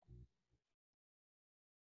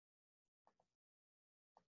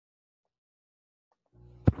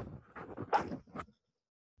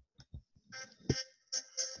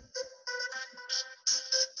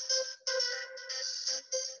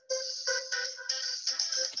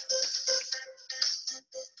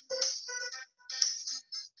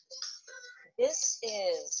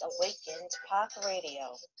Awakened Path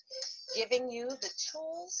Radio, giving you the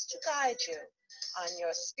tools to guide you on your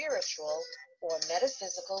spiritual or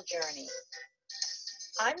metaphysical journey.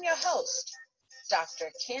 I'm your host,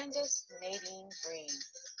 Dr. Candace Nadine Green.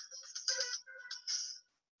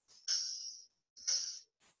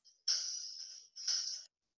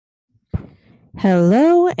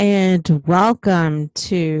 Hello and welcome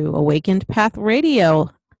to Awakened Path Radio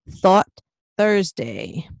Thought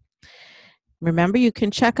Thursday. Remember, you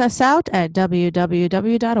can check us out at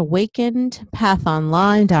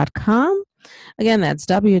www.awakenedpathonline.com. Again, that's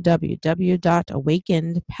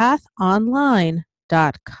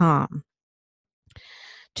www.awakenedpathonline.com.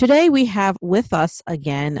 Today we have with us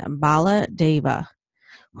again Bala Deva,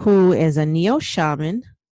 who is a neo-shaman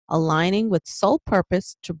aligning with soul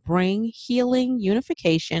purpose to bring healing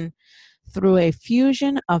unification through a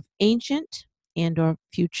fusion of ancient and or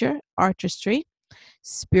future artistry,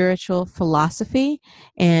 spiritual philosophy,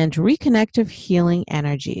 and reconnective healing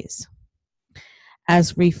energies.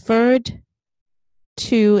 As referred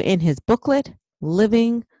to in his booklet,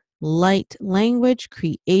 Living Light Language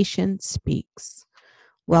Creation Speaks.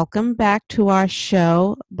 Welcome back to our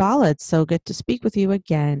show, Bala. It's so good to speak with you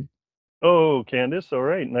again. Oh, Candace, all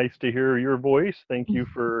right. Nice to hear your voice. Thank you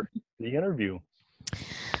for the interview.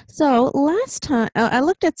 So last time I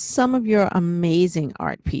looked at some of your amazing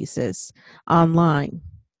art pieces online.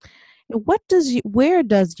 Where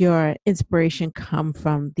does your inspiration come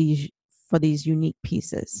from for these unique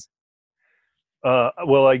pieces?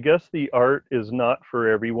 Well, I guess the art is not for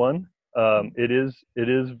everyone. It is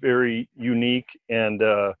very unique, and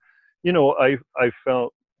I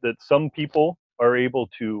felt that some people are able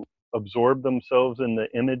to absorb themselves in the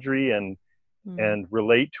imagery and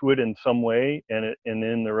relate to it in some way, and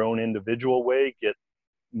in their own individual way get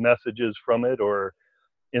messages from it or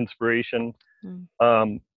inspiration.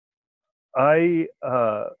 Mm. I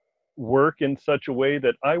work in such a way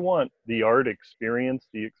that I want the art experience,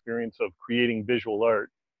 the experience of creating visual art,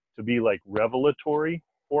 to be like revelatory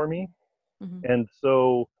for me. Mm-hmm. And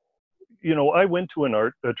so, I went to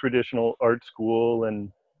a traditional art school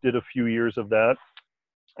and did a few years of that,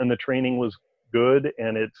 and the training was good,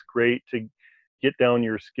 and it's great to get down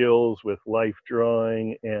your skills with life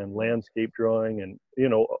drawing and landscape drawing and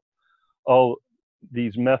all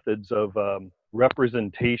these methods of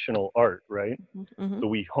representational art, right? Mm-hmm. So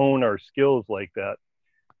we hone our skills like that.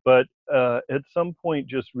 But at some point,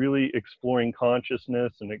 just really exploring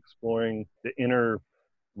consciousness and exploring the inner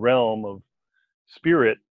realm of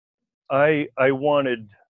spirit, I wanted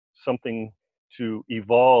something to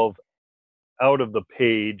evolve out of the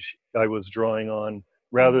page I was drawing on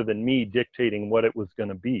rather than me dictating what it was going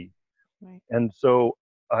to be. Right. And so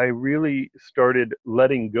I really started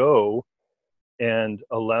letting go and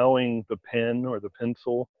allowing the pen or the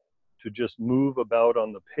pencil to just move about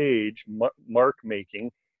on the page, mark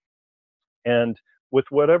making, and with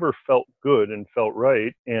whatever felt good and felt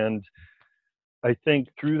right. And I think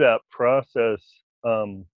through that process,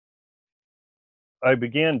 I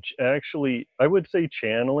began actually, I would say,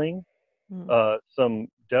 channeling some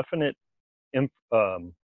definite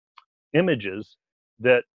images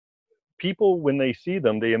that people, when they see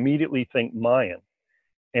them, they immediately think Mayan.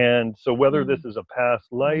 And so whether this is a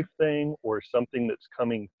past life thing or something that's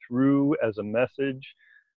coming through as a message,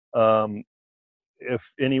 if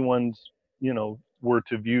anyone's, were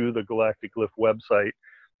to view the Galactic Glyph website,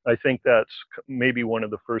 I think that's maybe one of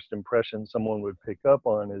the first impressions someone would pick up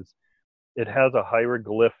on is it has a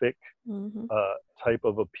hieroglyphic type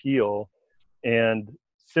of appeal, and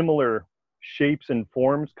similar shapes and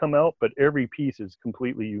forms come out, but every piece is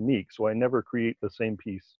completely unique. So I never create the same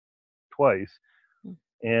piece twice.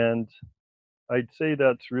 And I'd say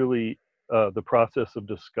that's really the process of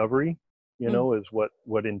discovery, is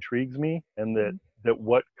what intrigues me, and that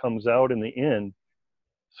what comes out in the end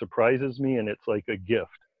surprises me, and it's like a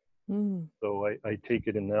gift. So I take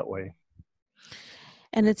it in that way.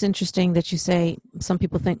 And it's interesting that you say some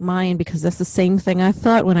people think Mayan, because that's the same thing I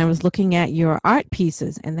thought when I was looking at your art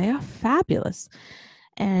pieces, and they are fabulous.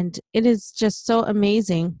 And it is just so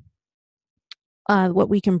amazing what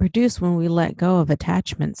we can produce when we let go of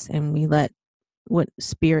attachments and we let what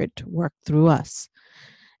spirit work through us.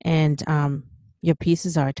 And your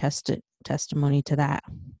pieces are a testimony to that.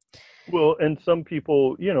 Well, and some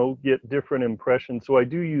people, get different impressions. So I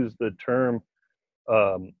do use the term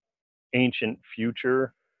ancient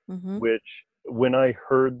future, which when I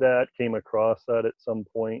heard that, came across that at some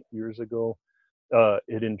point years ago,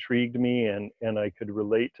 it intrigued me, and I could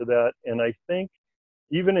relate to that. And I think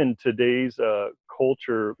even in today's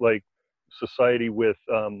culture, like society, with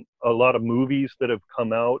a lot of movies that have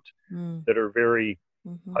come out that are very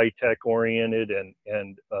Mm-hmm. high-tech oriented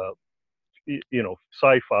and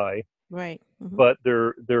sci-fi, Right. Mm-hmm. but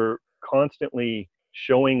they're constantly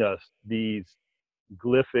showing us these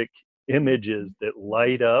glyphic images that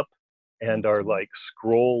light up and are like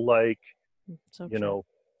scroll like, So you true. know,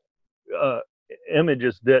 uh,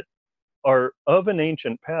 images that are of an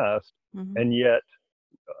ancient past, Mm-hmm. and yet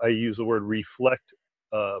I use the word reflect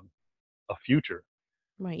a future.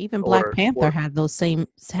 Right. Even Black or Panther or had those same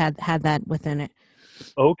had that within it.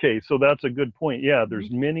 okay, so that's a good point. Yeah, Mm-hmm.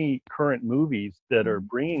 there's many current movies that are Mm-hmm.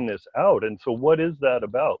 bringing this out, and so what is that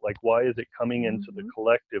about? Like, why is it coming into the Mm-hmm.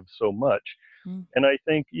 collective so much? And I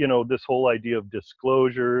think, this whole idea of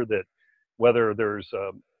disclosure, that whether there's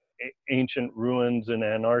ancient ruins in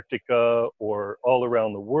Antarctica or all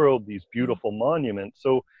around the world, these beautiful monuments.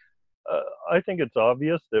 So I think it's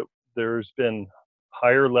obvious that there's been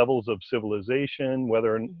higher levels of civilization,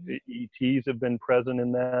 whether Mm-hmm. ETs have been present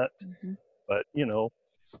in that. Mm-hmm. But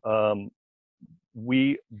um,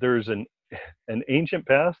 there's an ancient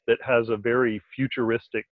past that has a very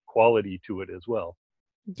futuristic quality to it as well.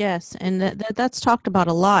 Yes, and that's talked about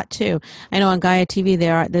a lot too. I know on Gaia TV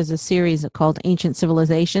there's a series called Ancient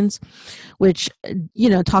Civilizations, which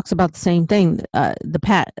talks about the same thing,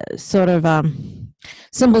 sort of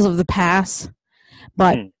symbols of the past,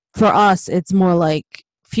 but Hmm. for us it's more like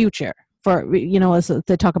future. As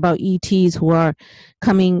they talk about ETs who are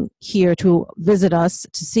coming here to visit us,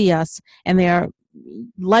 to see us, and they are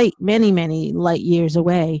many light years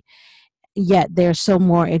away, yet they're so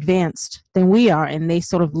more advanced than we are, and they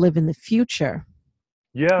sort of live in the future.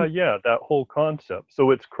 Yeah, that whole concept.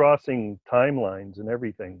 So it's crossing timelines and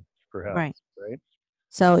everything, Right. perhaps, right?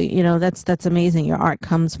 So that's amazing. Your art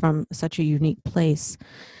comes from such a unique place.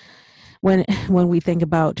 When we think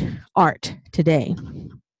about art today,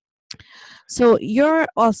 so you're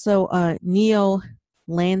also a neo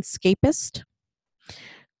landscapist.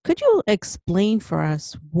 Could you explain for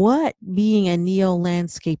us what being a neo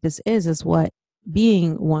landscapist is what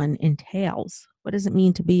being one entails? What does it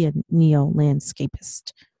mean to be a neo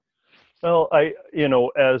landscapist? Well,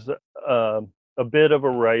 as a bit of a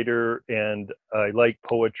writer, and I like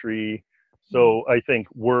poetry, so I think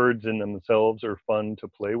words in themselves are fun to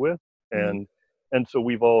play with, Mm-hmm. and so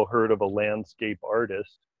we've all heard of a landscape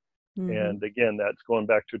artist, Mm-hmm. and again, that's going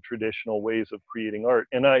back to traditional ways of creating art,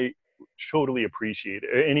 and I totally appreciate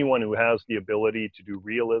it. Anyone who has the ability to do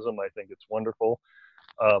realism, I think it's wonderful.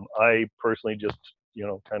 I personally just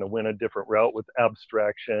kind of went a different route with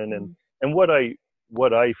abstraction, and what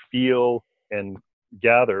I feel and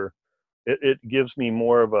gather, it gives me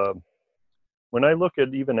more of a, when I look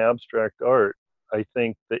at even abstract art, I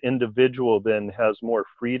think the individual then has more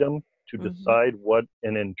freedom to Mm-hmm. decide what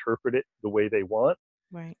and interpret it the way they want,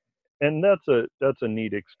 Right. and that's a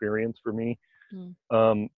neat experience for me.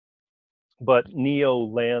 um, but neo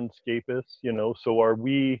landscapists, so are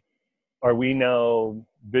we now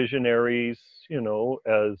visionaries,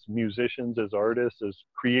 as musicians, as artists, as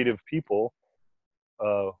creative people?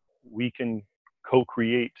 We can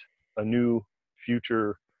co-create a new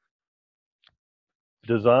future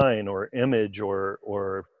design or image, or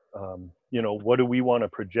what do we want to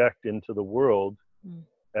project into the world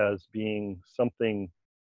Mm-hmm. as being something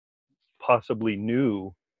possibly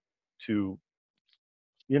new to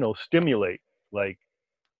stimulate, like,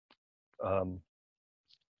 um,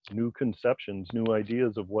 new conceptions, new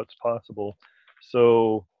ideas of what's possible.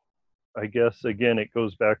 So I guess again, it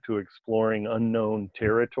goes back to exploring unknown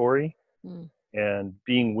territory and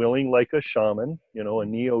being willing, like a shaman. A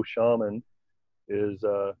neo shaman is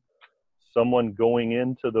someone going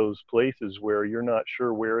into those places where you're not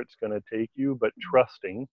sure where it's going to take you, but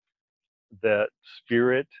trusting that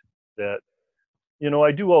spirit, that,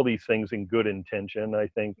 I do all these things in good intention. I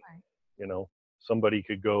think, Right. somebody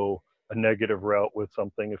could go a negative route with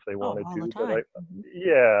something if they Oh, wanted all the to, but time. Mm-hmm.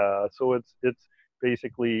 yeah, so it's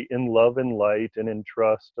basically in love and light and in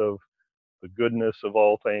trust of the goodness of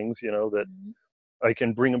all things, that Mm-hmm. I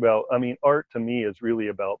can bring about. I mean, art to me is really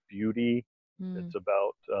about beauty. Mm. It's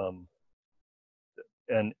about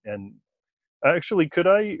and actually, could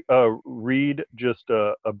I read just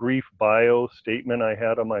a brief bio statement I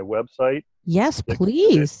had on my website? Yes, That it,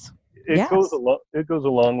 please. it goes Yes. along. It goes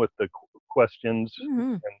along with the questions. Mm-hmm.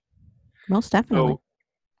 And Most definitely.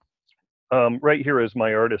 so, right here is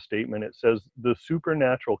my artist statement. It says, "The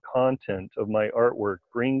supernatural content of my artwork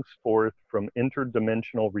brings forth from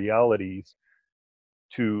interdimensional realities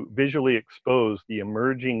to visually expose the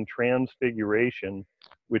emerging transfiguration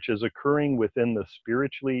which is occurring within the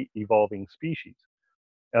spiritually evolving species.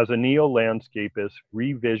 As a neo-landscapist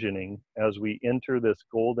revisioning as we enter this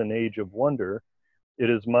golden age of wonder, it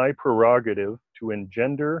is my prerogative to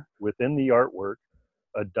engender within the artwork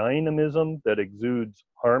a dynamism that exudes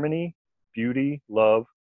harmony, beauty, love,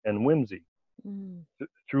 and whimsy. Mm.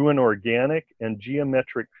 Through an organic and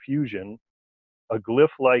geometric fusion, a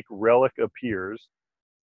glyph-like relic appears,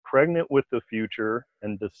 pregnant with the future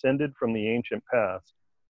and descended from the ancient past.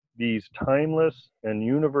 These timeless and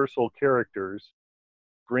universal characters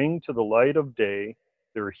bring to the light of day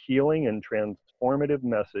their healing and transformative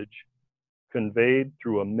message, conveyed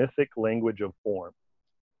through a mythic language of form.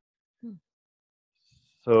 Hmm.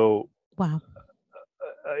 So Wow.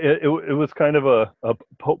 it was kind of a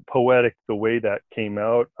poetic the way that came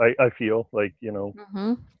out. I feel like,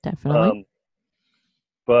 Definitely.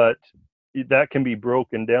 But that can be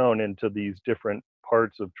broken down into these different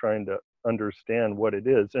parts of trying to understand what it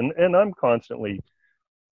is. And I'm constantly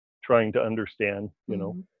trying to understand,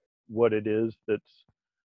 what it is that's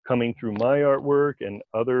coming through my artwork and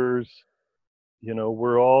others.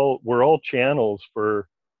 We're all channels for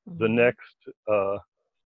the next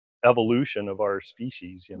evolution of our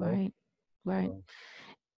species, Right. So.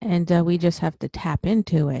 And we just have to tap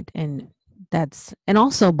into it, and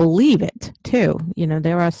also believe it too.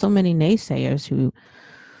 There are so many naysayers who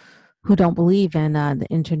don't believe in the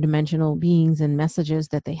interdimensional beings and messages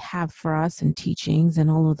that they have for us, and teachings and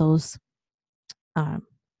all of those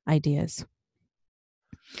ideas.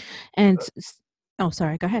 And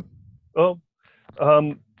sorry, go ahead. Oh,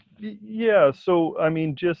 yeah. So, I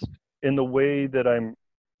mean, just in the way that I'm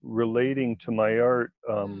relating to my art,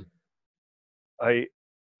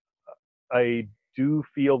 I do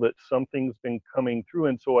feel that something's been coming through,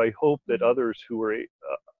 and so I hope that others who are,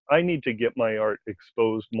 I need to get my art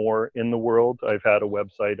exposed more in the world. I've had a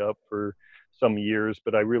website up for some years,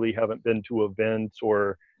 but I really haven't been to events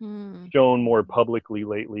or shown more publicly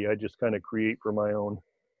lately. I just kind of create for my own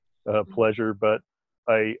pleasure, but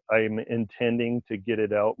I'm intending to get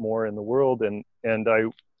it out more in the world, and I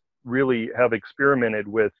really have experimented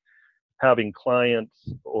with having clients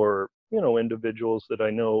or individuals that I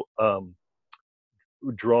know,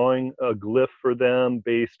 drawing a glyph for them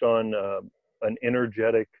based on an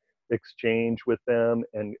energetic exchange with them,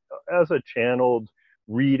 and as a channeled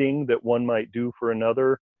reading that one might do for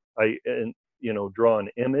another, I draw an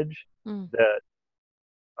image that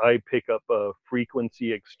I pick up a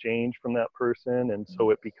frequency exchange from that person, and so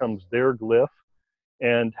it becomes their glyph,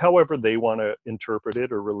 and however they want to interpret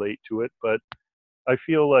it or relate to it. But I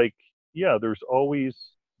feel like, yeah, there's always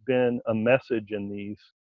been a message in these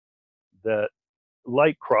that,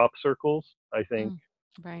 like crop circles, I think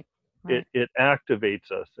Right. it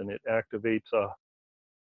activates us, and it activates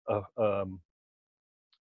an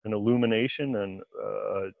illumination and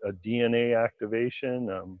a DNA activation.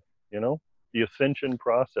 The ascension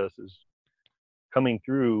process is coming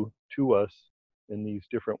through to us in these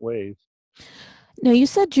different ways. Now, you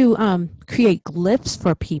said you create glyphs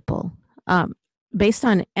for people based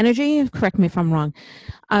on energy. Correct me if I'm wrong.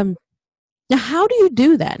 Now, how do you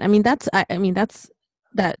do that? I mean, that's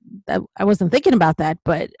that I wasn't thinking about that,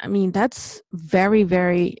 but I mean, that's very,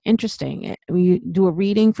 very interesting. You do a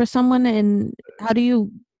reading for someone, and how do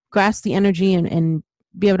you grasp the energy and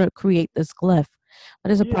be able to create this glyph?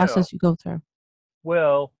 What is the process you go through?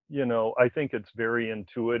 Well, I think it's very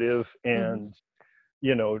intuitive, and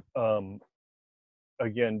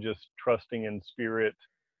again, just trusting in spirit.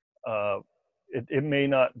 It may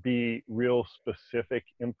not be real specific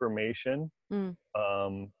information,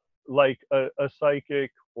 like a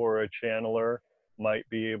psychic or a channeler might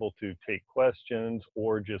be able to take questions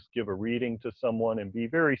or just give a reading to someone and be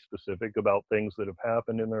very specific about things that have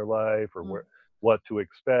happened in their life, or what to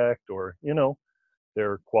expect, or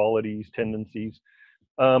their qualities, tendencies.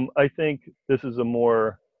 I think this is a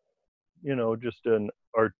more, just an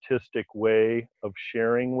artistic way of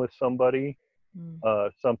sharing with somebody,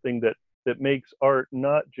 something that makes art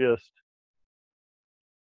not just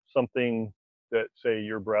something that, say,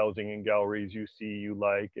 you're browsing in galleries, you see, you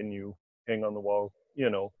like, and you hang on the wall,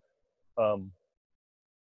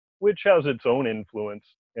 which has its own influence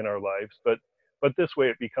in our lives. But this way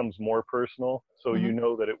it becomes more personal, so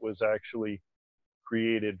that it was actually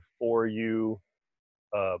created for you,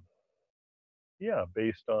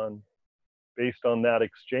 based on that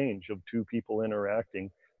exchange of two people interacting.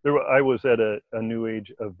 I was at a New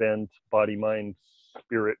Age event, Body, Mind,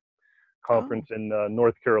 Spirit conference in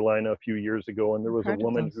North Carolina a few years ago, and there was a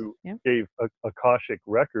woman who gave Akashic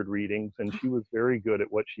record readings, and she was very good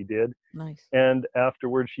at what she did. Nice. And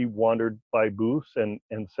afterwards, she wandered by booths and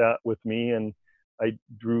sat with me, and I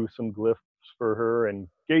drew some glyphs for her and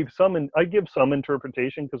gave some. And I give some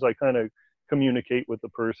interpretation because I kind of communicate with the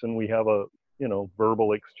person. We have a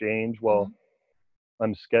verbal exchange while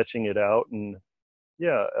I'm sketching it out, and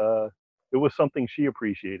it was something she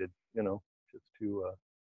appreciated. just to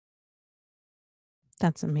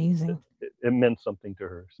That's amazing. it meant something to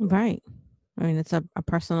her. So. Right. I mean, it's a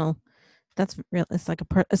personal. That's real. It's like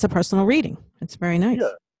it's a personal reading. It's very nice.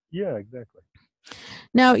 Yeah, exactly.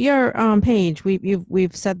 Now, your page,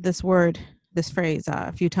 we've said this phrase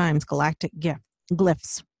a few times, galactic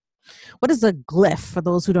glyphs. What is a glyph for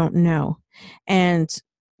those who don't know? And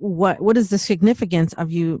what is the significance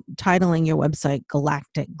of you titling your website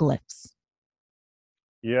Galactic Glyphs?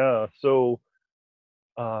 Yeah, so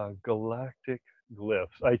galactic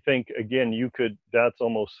glyphs. I think again that's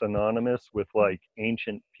almost synonymous with like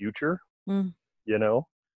ancient future, Mm. you know?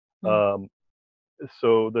 Mm.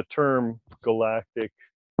 So the term galactic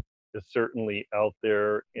is certainly out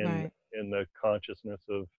there Right. in the consciousness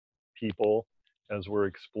of people as we're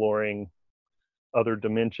exploring other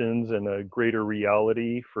dimensions and a greater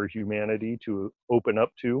reality for humanity to open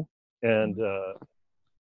up to. And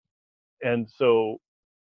and so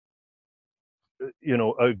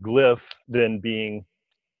a glyph then being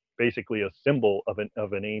basically a symbol of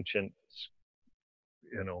an ancient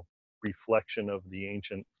reflection of the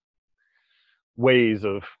ancient ways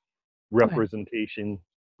of Right. representation,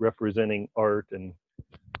 representing art and Mm.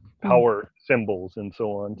 power symbols and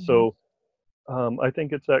so on. Mhm. So I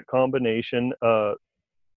think it's that combination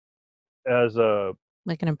as a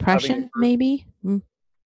Like an having impression, maybe?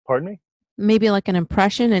 pardon me. Maybe like an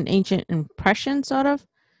impression, an ancient impression, sort of?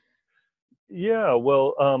 Yeah,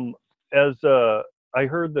 well, as I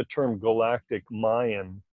heard the term galactic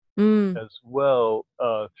Mayan Mm. as well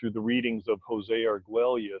through the readings of Jose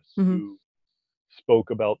Arguelles, Mm-hmm. who spoke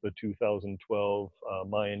about the 2012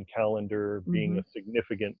 Mayan calendar being Mm-hmm. a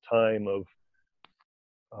significant time of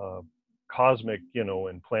cosmic,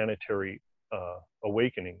 and planetary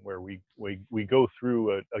awakening, where we go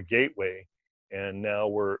through a gateway, and now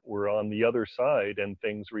we're on the other side, and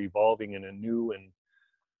things are evolving in a new and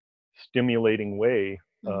stimulating way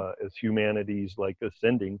as humanity's like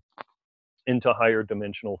ascending into higher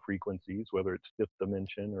dimensional frequencies, whether it's fifth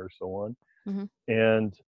dimension or so on. Mm-hmm.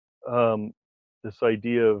 And this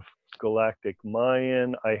idea of galactic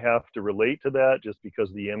Mayan, I have to relate to that just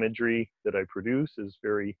because the imagery that I produce is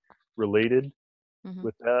very related Mm-hmm.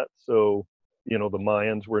 with that. So, the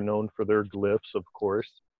Mayans were known for their glyphs, of course,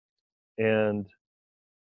 and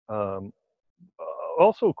um,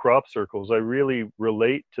 also crop circles. I really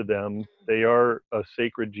relate to them. They are a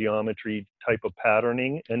sacred geometry type of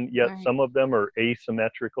patterning, and yet Right. some of them are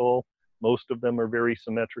asymmetrical. Most of them are very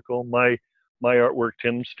symmetrical. My artwork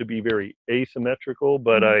tends to be very asymmetrical,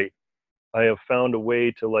 but Mm-hmm. I have found a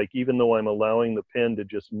way to, like, even though I'm allowing the pen to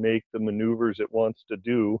just make the maneuvers it wants to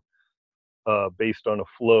do based on a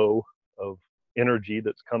flow of energy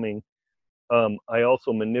that's coming, I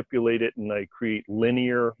also manipulate it and I create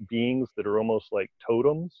linear beings that are almost like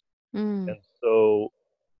totems. Mm. And so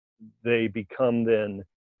they become then,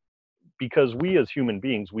 because we as human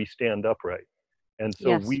beings, we stand upright. And so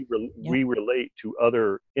Yes. Yep. we relate to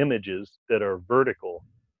other images that are vertical,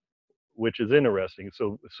 which is interesting.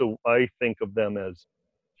 So I think of them as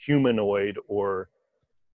humanoid or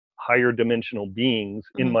higher dimensional beings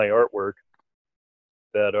in Mm-hmm. my artwork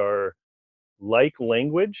that are like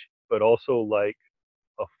language, but also like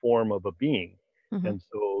a form of a being. Mm-hmm. And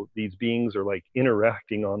so these beings are like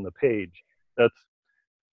interacting on the page. That's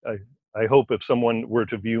I I hope if someone were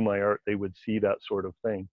to view my art, they would see that sort of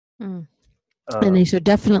thing. Mm. And they Um, should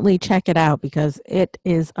definitely check it out because it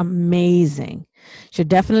is amazing. Should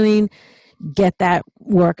definitely get that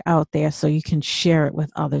work out there so you can share it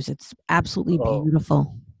with others. It's absolutely oh,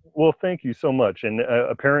 beautiful. well, thank you so much. And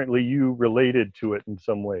apparently you related to it in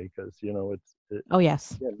some way because Oh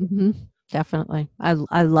yes. yeah. Mm-hmm. Definitely.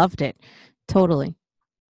 I loved it. Totally.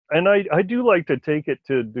 And I do like to take it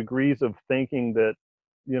to degrees of thinking that,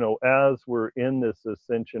 as we're in this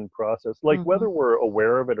ascension process, like Mm-hmm. whether we're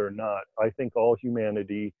aware of it or not, I think all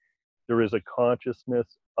humanity, there is a consciousness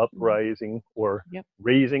Mm-hmm. uprising or Yep.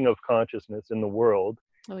 raising of consciousness in the world,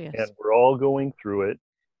 Oh and yes. we're all going through it.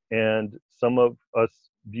 And some of us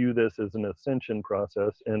view this as an ascension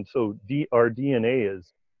process. And so our DNA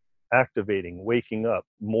is activating, waking up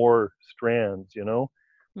more strands,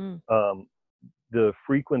 Mm. um, the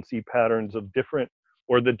frequency patterns of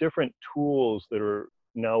the different tools that are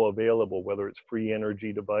now available, whether it's free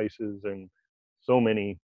energy devices and so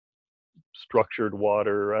many structured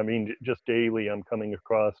water. I mean, just daily I'm coming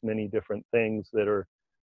across many different things that are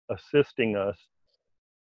assisting us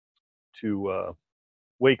to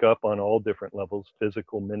wake up on all different levels: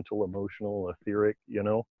 physical, mental, emotional, etheric.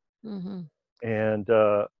 Mm-hmm. And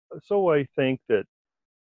so I think that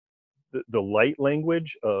the light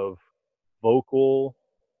language of vocal,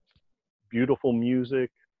 beautiful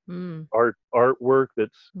music, artwork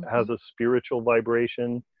that's has Mm-hmm. a spiritual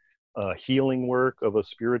vibration, healing work of a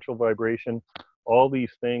spiritual vibration. All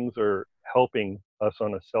these things are helping us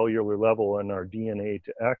on a cellular level in our DNA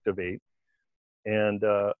to activate. And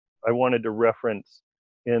I wanted to reference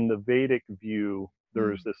in the Vedic view,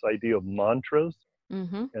 there's this idea of mantras.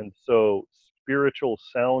 Mm-hmm. And so spiritual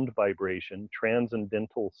sound vibration,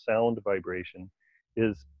 transcendental sound vibration,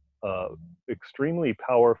 is a extremely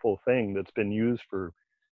powerful thing that's been used for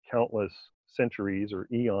countless centuries or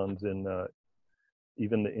eons in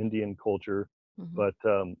even the Indian culture. Mm-hmm. But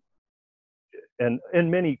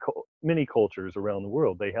and many cultures around the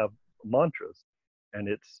world, they have mantras, and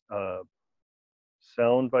it's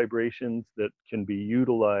sound vibrations that can be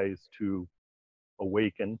utilized to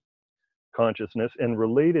awaken consciousness. And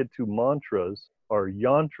related to mantras are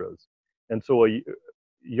yantras. And so a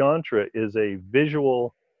yantra is a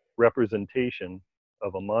visual representation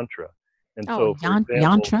of a mantra. And Oh, so, for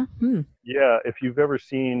example, yantra. Hmm. yeah, if you've ever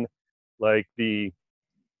seen like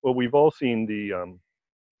well, we've all seen the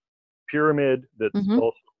pyramid that's Mm-hmm.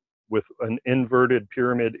 also with an inverted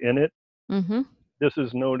pyramid in it. Mm-hmm. This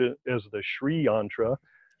is known as the Sri Yantra,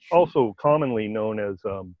 Sure. also commonly known as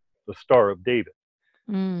the Star of David.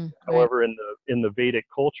 Right. However, in the Vedic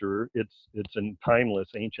culture, it's a timeless,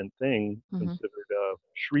 ancient thing Mm-hmm. considered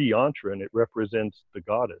Sri Yantra, and it represents the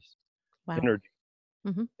goddess Wow. energy.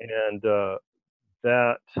 Mm-hmm. And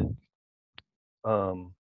that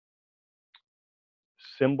um,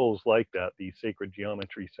 symbols like that, these sacred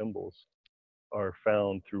geometry symbols, are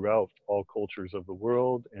found throughout all cultures of the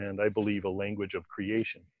world, and I believe a language of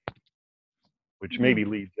creation, which Wow. maybe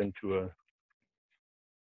leads into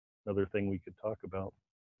another thing we could talk about.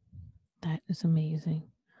 That is amazing.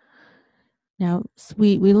 Now,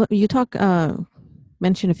 you talk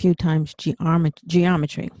mentioned a few times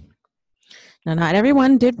geometry. Now, not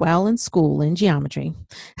everyone did well in school in geometry.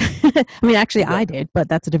 I mean, actually, Yeah. I did, but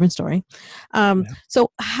that's a different story. Yeah.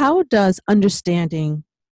 So, how does understanding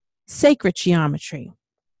sacred geometry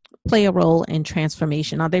play a role in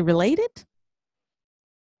transformation? Are they related?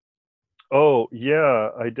 Oh, yeah,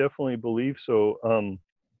 I definitely believe so.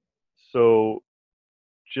 So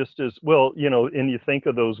just as well, and you think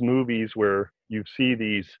of those movies where you see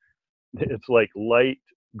these, it's like light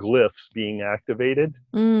glyphs being activated,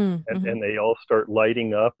 Mm-hmm. and they all start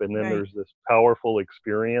lighting up, and then Right. there's this powerful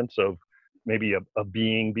experience of maybe a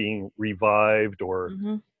being being revived or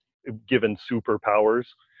Mm-hmm. given superpowers.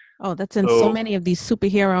 Oh, that's in so So many of these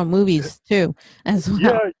superhero movies too, as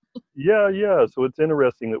well. yeah, yeah. So it's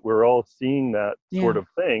interesting that we're all seeing that sort Yeah. of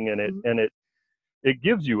thing, and it Mhm. and it it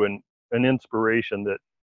gives you an inspiration that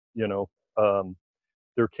you know um,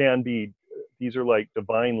 there can be, these are like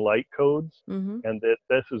divine light codes, Mhm. and that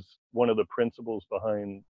this is one of the principles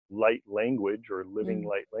behind light language or living Mm.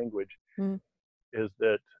 light language, Mm. is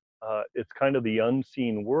that it's kind of the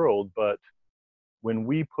unseen world, but when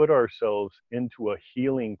we put ourselves into a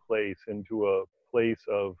healing place, into a place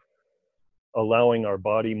of allowing our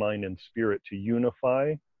body, mind, and spirit to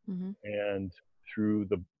unify, Mhm. and through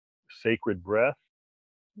the sacred breath,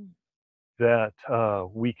 Mm. that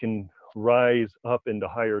we can rise up into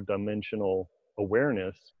higher dimensional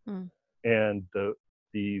awareness, Mm. and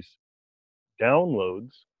these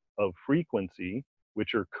downloads of frequency,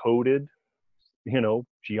 which are coded,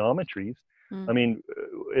 geometries. Mm. I mean,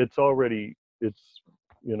 it's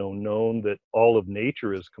known that all of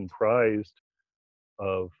nature is comprised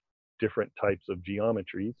of different types of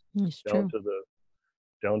geometries, It's down true.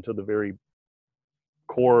 to the very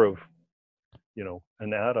core of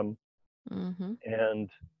an atom. Mhm. And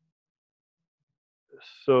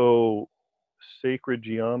so sacred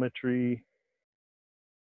geometry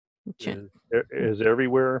Ch- is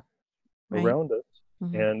everywhere Right. around us,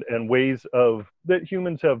 Mhm. and ways of that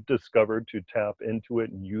humans have discovered to tap into it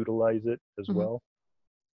and utilize it as Mhm. well.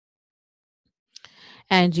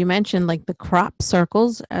 And you mentioned like the crop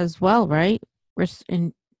circles as well, right?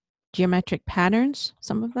 In geometric patterns,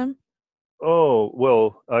 some of them. Oh,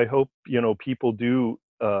 well, I hope people do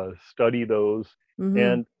study those. Mhm.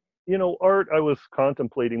 And art, I was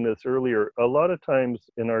contemplating this earlier, a lot of times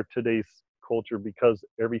in our today's culture, because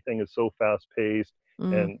everything is so fast paced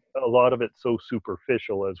Mm. and a lot of it's so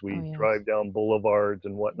superficial as Oh we yes. drive down boulevards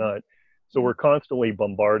and Mhm. whatnot, so Mhm. we're constantly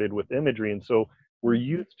bombarded with imagery, and so we're Mhm.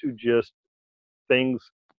 used to just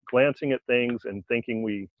things, glancing at things and thinking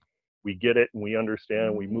we get it and we understand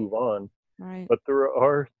and we Right. move on. Right. But there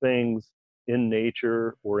are things in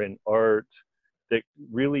nature or in art that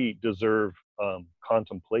really deserve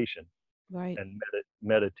contemplation Right. and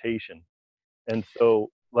meditation. And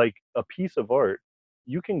so, like a piece of art,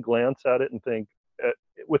 you can glance at it and think,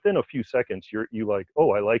 within a few seconds, you like,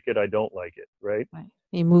 oh, I like it, I don't like it, right? Right.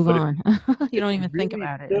 You move But on. You if don't you even think really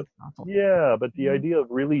about it. sit, It's awful. yeah, but the Mhm. idea of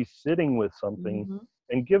really sitting with something Mhm.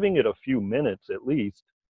 and giving it a few minutes at least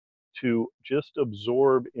to just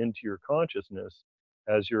absorb into your consciousness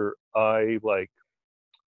as your eye like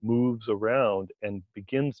moves around and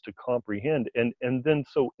begins to comprehend, and then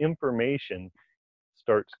so information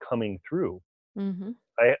starts coming through. Mhm.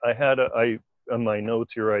 I had I on my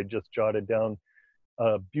notes here, I just jotted down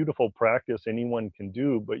a beautiful practice anyone can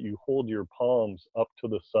do, but you hold your palms up to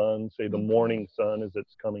the sun, say the Okay. morning sun as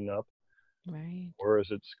it's coming up Right. or as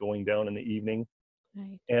it's going down in the evening.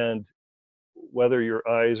 Right. And whether your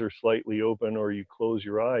eyes are slightly open or you close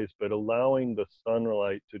your eyes, but allowing the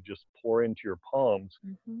sunlight to just pour into your palms,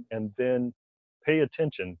 Mhm. and then pay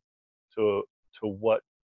attention to what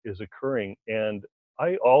is occurring. And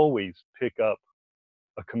I always pick up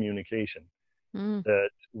a communication Mm. that,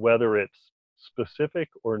 whether it's specific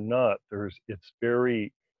or not, it's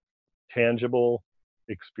very tangible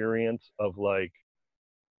experience of like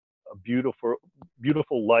a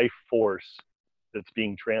beautiful life force that's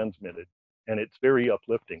being transmitted, and it's very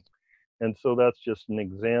uplifting. And so that's just an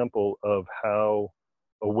example of how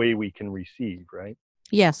a way we can receive, right?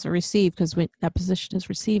 Yes, receive, because that position is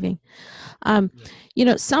receiving. Um,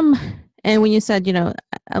 Yeah. some, and when you said,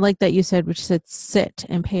 I like that you said, which said sit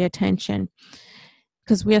and pay attention,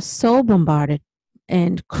 because we are so bombarded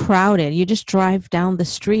and crowded. You just drive down the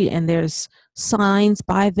street and there's signs,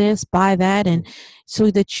 buy this, buy that, and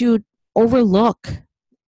so that you overlook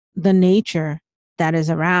the nature that is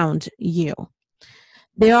around you.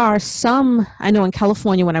 There are some, I know in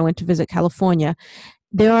California, when I went to visit California,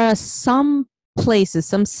 there are some places,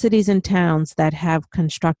 some cities and towns that have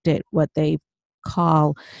constructed what they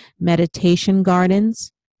call meditation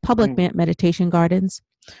gardens, public Mm, meditation gardens,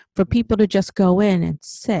 for mm, people to just go in and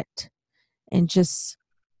sit and just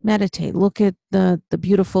meditate. Look at the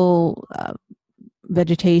beautiful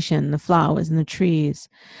vegetation, the flowers and the trees.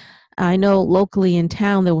 I know locally in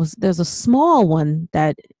town there's a small one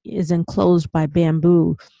that is enclosed by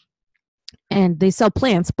bamboo, and they sell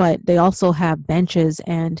plants, but they also have benches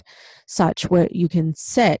and such where you can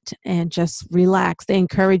sit and just relax. They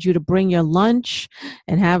encourage you to bring your lunch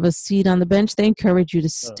and have a seat on the bench. They encourage you to uh,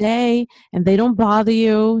 stay, and they don't bother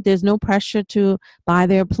you. There's no pressure to buy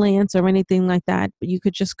their plants or anything like that, but you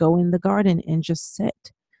could just go in the garden and just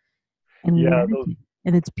sit and yeah, meditate,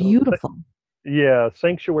 and it's those beautiful. yeah,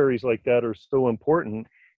 sanctuaries like that are so important.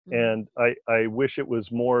 Mhm. And I wish it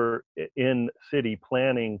was more in city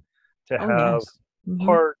planning to Oh, have yes. Hmm.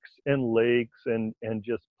 parks and lakes and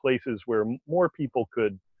just places where more people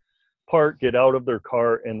could park, get out of their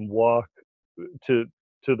car, and walk to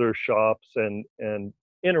their shops and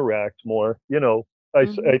interact more. Hmm.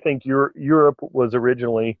 I think Europe was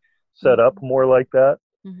originally set up Hmm. more like that,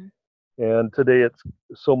 Hmm. and today it's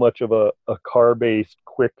so much of a car-based,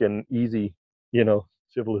 quick and easy,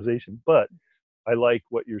 civilization. But I like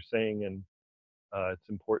what you're saying, and it's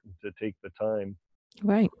important to take the time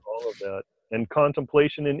Right, for all of that. And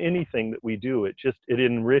contemplation in anything that we do, it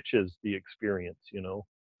enriches the experience.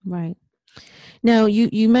 right. Now,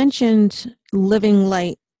 you mentioned living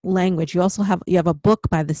light language. You have a book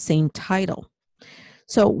by the same title.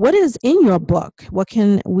 So, what is in your book? What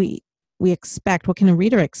can we expect? What can a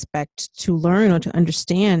reader expect to learn or to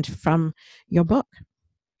understand from your book?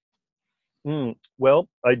 Well,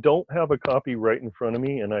 I don't have a copy right in front of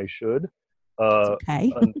me, and I should. That's Uh,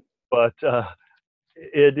 okay. but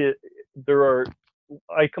it there are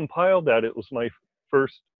I compiled that. It was my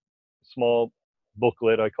first small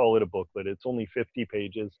booklet. I call it a booklet. It's only 50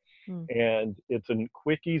 pages, Mm, and it's a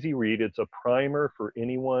quick, easy read. It's a primer for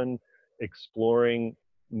anyone exploring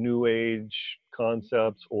New Age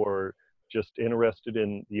concepts, or just interested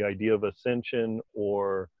in the idea of ascension,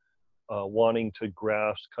 or wanting to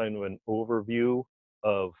grasp kind of an overview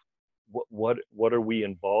of what are we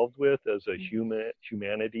involved with as a mhm,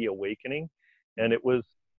 humanity awakening. And mhm, it was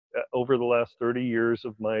over the last 30 years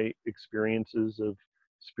of my experiences of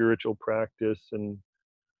spiritual practice and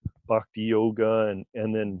bhakti yoga,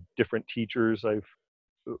 and then different teachers I've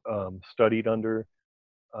studied under.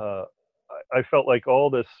 uh, I felt like all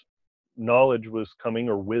this knowledge was coming,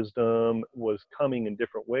 or wisdom was coming in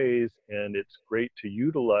different ways, and it's great to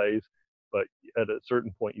utilize. But at a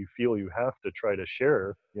certain point, you feel you have to try to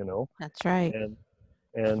share. That's right.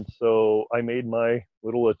 And so I made my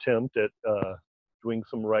little attempt at doing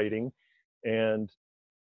some writing, and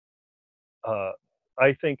uh,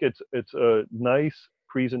 I think it's a nice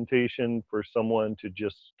presentation for someone to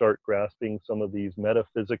just start grasping some of these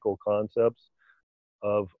metaphysical concepts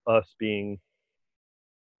of us being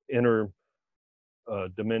inner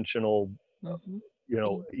dimensional Hmm.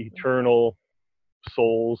 eternal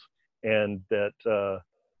souls, and that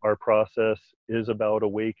our process is about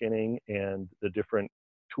awakening, and the different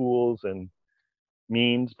tools and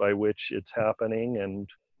means by which it's happening, and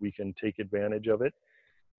we can take advantage of it.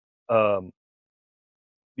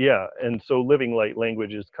 Yeah, and so living light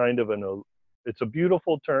language is kind of it's a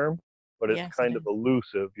beautiful term, but it's Yes, kind it of is.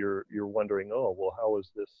 elusive. You're wondering, oh, well, how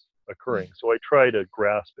is this occurring? So I try to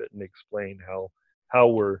grasp it and explain how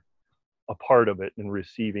we're a part of it and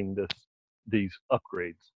receiving these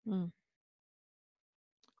upgrades. Mm.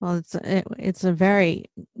 Well, it's a very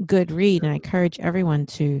good read, and I encourage everyone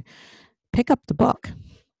to pick up the book.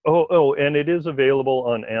 Oh, and it is available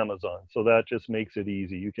on Amazon, so that just makes it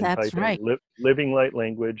easy. You can That's type in right. Living Light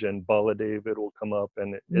Language, and Baladev, it'll come up,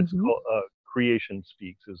 and it's Mhm. called Creation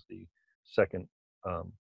Speaks is the second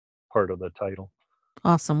part of the title.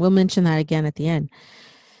 Awesome. We'll mention that again at the end.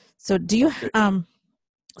 So do you Okay.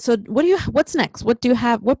 so what's next? What do you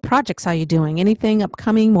have? What projects are you doing? Anything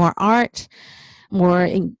upcoming? More art? More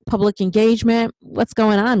public engagement? What's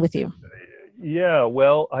going on with you? Yeah,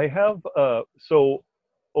 well, I have so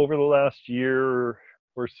over the last year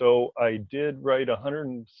or so, I did write a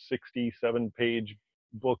 167-page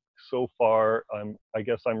book so far. I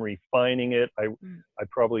guess I'm refining it. I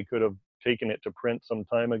probably could have taken it to print some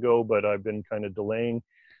time ago, but I've been kind of delaying.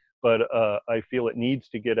 But I feel it needs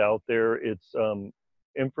to get out there. It's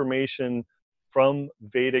information from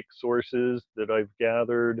Vedic sources that I've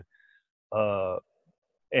gathered,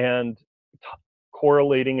 and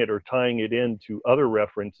correlating it or tying it into other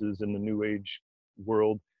references in the New Age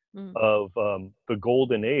world of the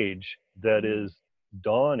golden age that is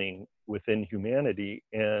dawning within humanity.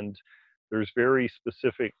 And there's very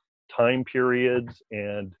specific time periods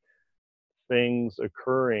and things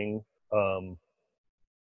occurring,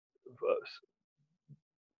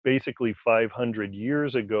 basically 500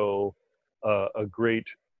 years ago. A great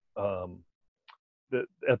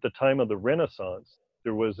at the time of the Renaissance,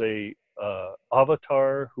 there was a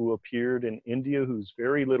avatar who appeared in India who's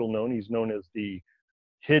very little known. He's known as the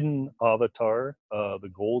hidden avatar,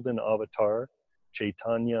 the golden avatar,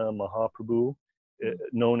 Chaitanya Mahaprabhu,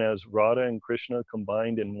 known as Radha and Krishna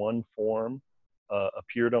combined in one form,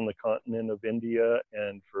 appeared on the continent of India,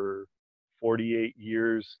 and for 48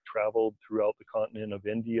 years traveled throughout the continent of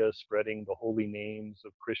India, spreading the holy names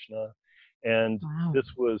of Krishna. And Wow.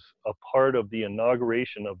 this was a part of the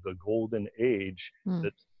inauguration of the golden age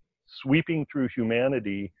that's sweeping through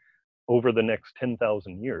humanity over the next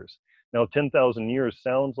 10,000 years. Now, 10,000 years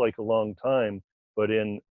sounds like a long time, but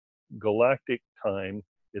in galactic time,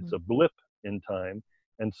 it's a blip in time.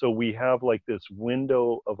 And so we have like this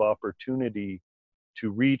window of opportunity to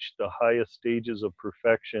reach the highest stages of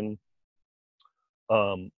perfection.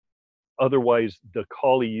 Otherwise, the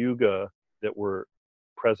Kali Yuga that we're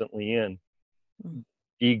presently in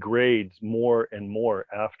degrades more and more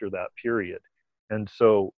after that period. And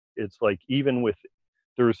so it's like, even with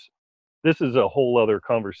this is a whole other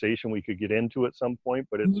conversation we could get into at some point,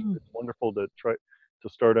 but it's wonderful to try to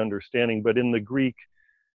start understanding. But in the Greek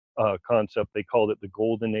concept, they called it the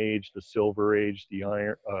Golden Age, the Silver Age,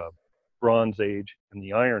 the Bronze Age, and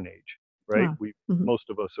the Iron Age. Right? Most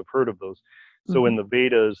of us have heard of those. So in the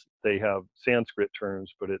Vedas, they have Sanskrit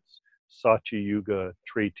terms, but it's Satya Yuga,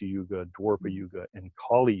 Treta Yuga, Dwapara Yuga, and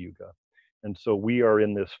Kali Yuga. And so we are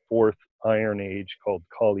in this fourth Iron Age called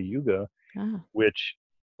Kali Yuga, which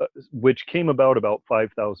came about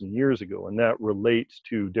 5,000 years ago, and that relates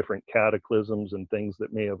to different cataclysms and things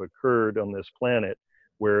that may have occurred on this planet,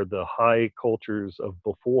 where the high cultures of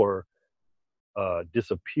before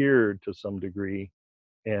disappeared to some degree,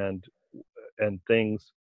 and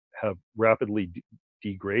things have rapidly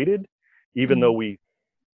degraded. Even though we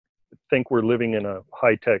think we're living in a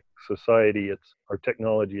high-tech society, our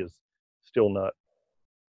technology is still not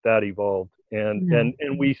that evolved, and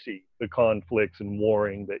we see the conflicts and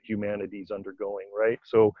warring that humanity's undergoing, right?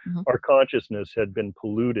 So our consciousness had been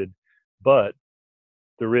polluted, but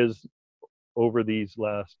there is, over these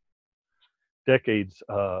last decades,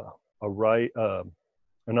 an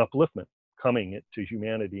upliftment coming to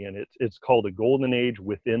humanity, and it's called a golden age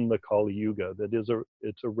within the Kali Yuga.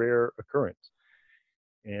 It's a rare occurrence,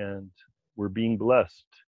 and we're being blessed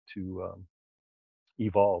to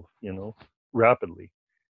evolve, rapidly.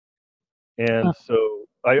 And so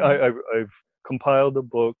I've compiled a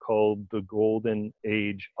book called The Golden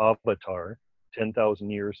Age Avatar, 10,000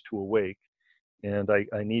 Years to Awake, and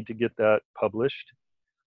I need to get that published.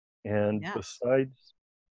 And besides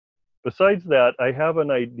that, I have an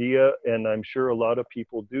idea, and I'm sure a lot of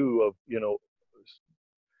people do, of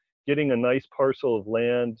getting a nice parcel of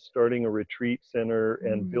land, starting a retreat center,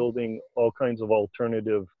 and building all kinds of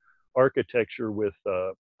alternative architecture with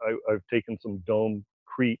I've taken some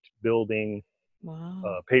domecrete building,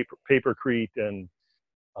 Wow. papercrete, and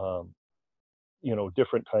um,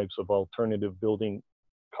 different types of alternative building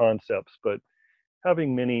concepts, but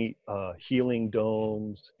having many healing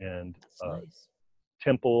domes and That's nice.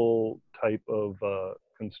 temple type of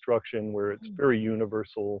construction where it's Mm. very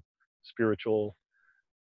universal, spiritual,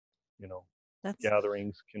 you know, That's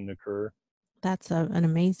gatherings can occur. an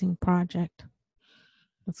amazing project.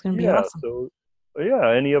 That's going to be Yeah, awesome. so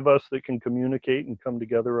yeah, any of us that can communicate and come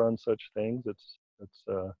together on such things, it's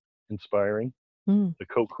inspiring Mm. to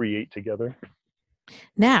co-create together.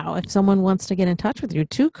 Now, if someone wants to get in touch with you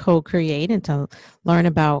to co-create and to learn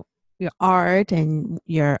about your art and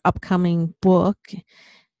your upcoming book,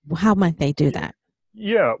 how might they do that?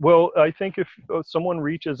 Yeah, well, I think if someone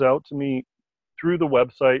reaches out to me through the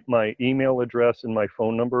website, my email address and my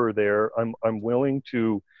phone number are there. I'm willing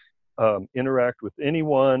to interact with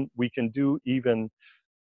anyone. We can do even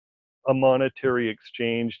a monetary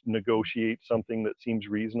exchange, negotiate something that seems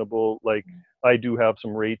reasonable. Like I do have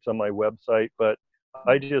some rates on my website, but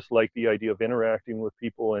I just like the idea of interacting with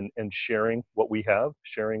people and sharing what we have,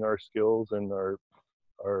 sharing our skills and our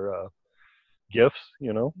gifts,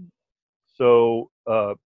 So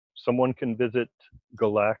someone can visit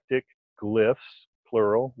Galactic Glyphs,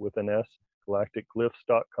 plural with an S,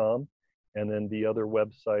 galacticglyphs.com. And then the other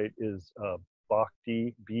website is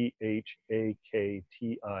Bhakti, BHAKTI,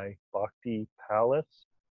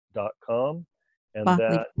 bhaktipalace.com. And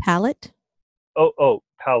Berkeley that, Palette?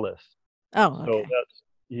 Palace. Oh, So okay. that's,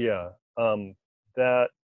 yeah, that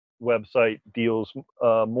website deals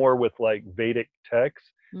more with like Vedic texts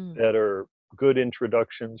Mm. that are good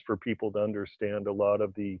introductions for people to understand a lot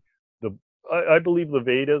of the I believe the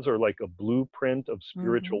Vedas are like a blueprint of Hmm.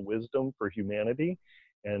 spiritual wisdom for humanity,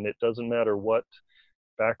 and it doesn't matter what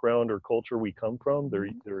background or culture we come from.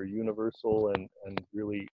 They're universal and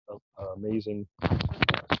really amazing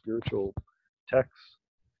spiritual texts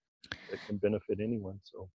that can benefit anyone.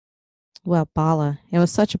 So Well, Bala, it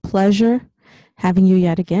was such a pleasure having you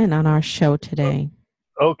yet again on our show today.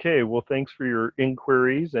 okay, well, thanks for your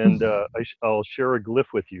inquiries, and I'll share a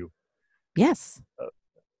glyph with you. Yes,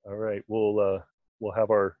 All right, we'll have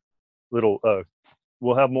our little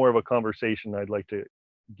we'll have more of a conversation. I'd like to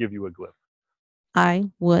give you a glyph. I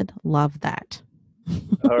would love that.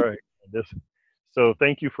 All right, this. So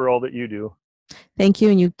thank you for all that you do. Thank you,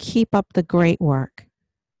 and you keep up the great work.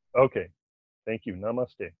 Okay, thank you.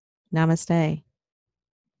 Namaste. Namaste.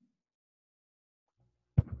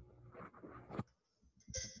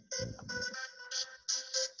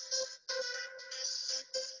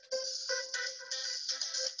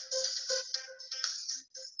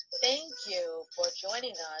 Thank you for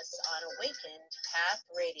joining us on Awakened Path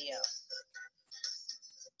Radio.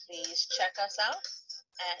 Please check us out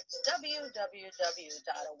at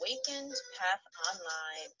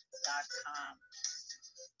www.awakenedpathonline.com.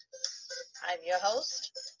 I'm your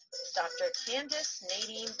host, Dr. Candice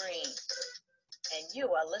Nadine Breen, and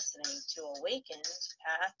you are listening to Awakened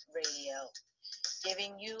Path Radio,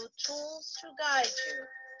 giving you tools to guide you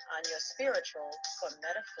on your spiritual or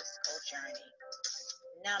metaphysical journey.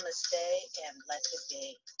 Namaste and blessed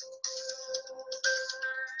day.